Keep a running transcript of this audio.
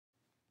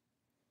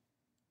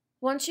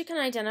Once you can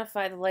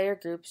identify the layer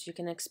groups, you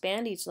can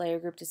expand each layer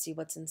group to see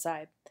what's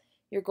inside.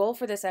 Your goal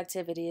for this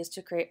activity is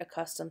to create a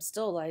custom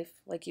still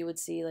life like you would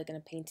see like in a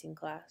painting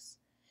class.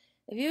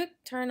 If you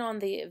turn on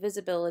the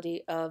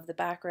visibility of the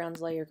backgrounds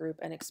layer group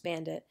and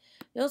expand it,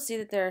 you'll see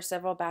that there are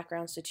several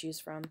backgrounds to choose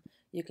from.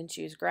 You can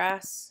choose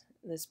grass,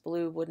 this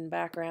blue wooden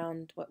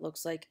background, what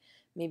looks like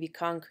maybe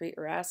concrete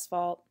or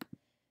asphalt,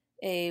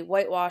 a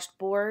whitewashed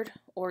board,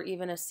 or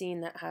even a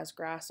scene that has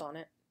grass on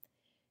it.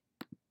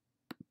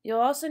 You'll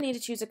also need to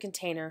choose a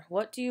container.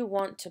 What do you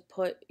want to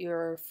put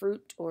your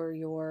fruit or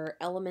your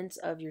elements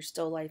of your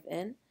still life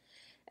in?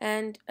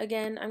 And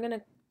again, I'm going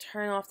to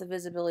turn off the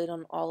visibility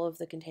on all of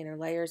the container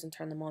layers and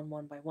turn them on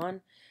one by one.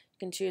 You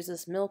can choose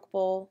this milk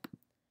bowl.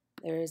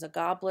 There is a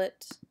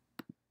goblet,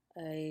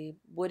 a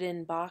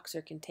wooden box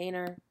or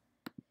container.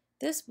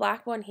 This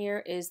black one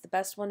here is the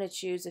best one to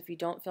choose if you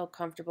don't feel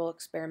comfortable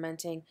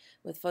experimenting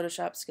with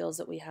Photoshop skills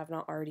that we have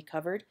not already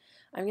covered.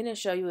 I'm going to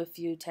show you a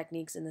few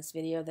techniques in this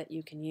video that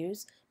you can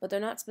use, but they're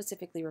not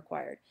specifically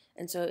required.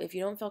 And so if you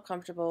don't feel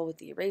comfortable with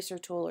the eraser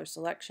tool or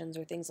selections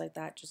or things like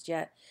that just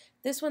yet,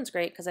 this one's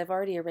great because I've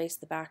already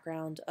erased the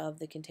background of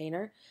the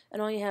container,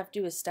 and all you have to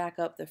do is stack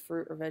up the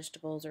fruit or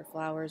vegetables or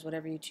flowers,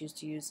 whatever you choose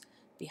to use,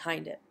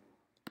 behind it.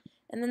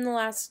 And then the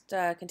last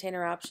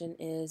container option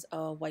is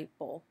a white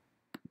bowl.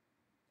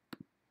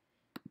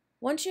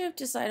 Once you have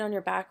decided on your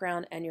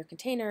background and your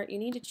container, you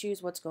need to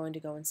choose what's going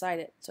to go inside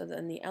it. So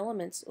in the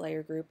elements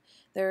layer group,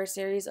 there are a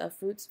series of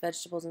fruits,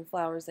 vegetables, and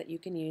flowers that you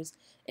can use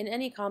in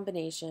any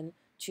combination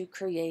to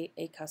create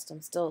a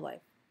custom still life.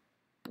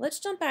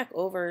 Let's jump back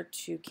over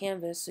to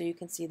Canvas so you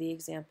can see the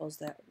examples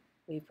that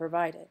we've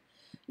provided.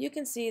 You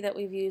can see that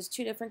we've used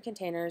 2 different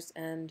containers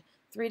and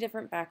 3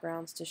 different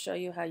backgrounds to show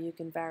you how you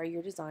can vary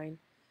your design.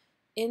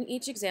 In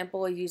each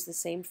example, we use the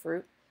same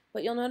fruit,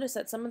 but you'll notice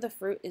that some of the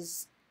fruit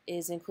is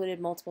included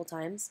multiple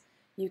times.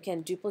 You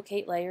can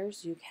duplicate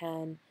layers, you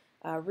can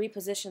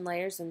reposition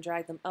layers and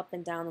drag them up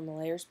and down on the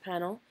layers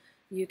panel.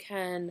 You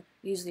can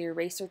use the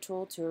eraser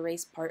tool to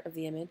erase part of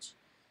the image.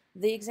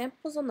 The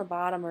examples on the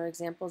bottom are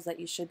examples that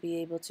you should be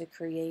able to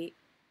create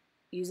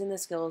using the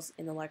skills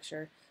in the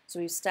lecture. So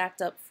we've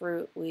stacked up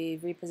fruit,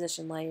 we've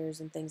repositioned layers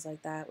and things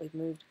like that, we've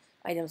moved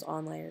items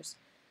on layers.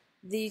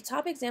 The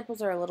top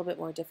examples are a little bit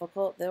more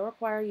difficult. They'll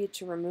require you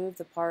to remove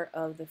the part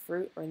of the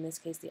fruit, or in this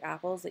case the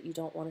apples, that you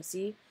don't want to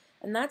see.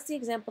 And that's the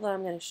example that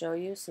I'm going to show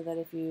you so that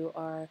if you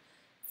are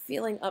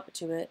feeling up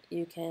to it,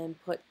 you can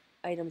put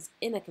items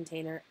in a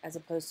container as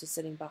opposed to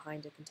sitting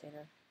behind a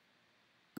container.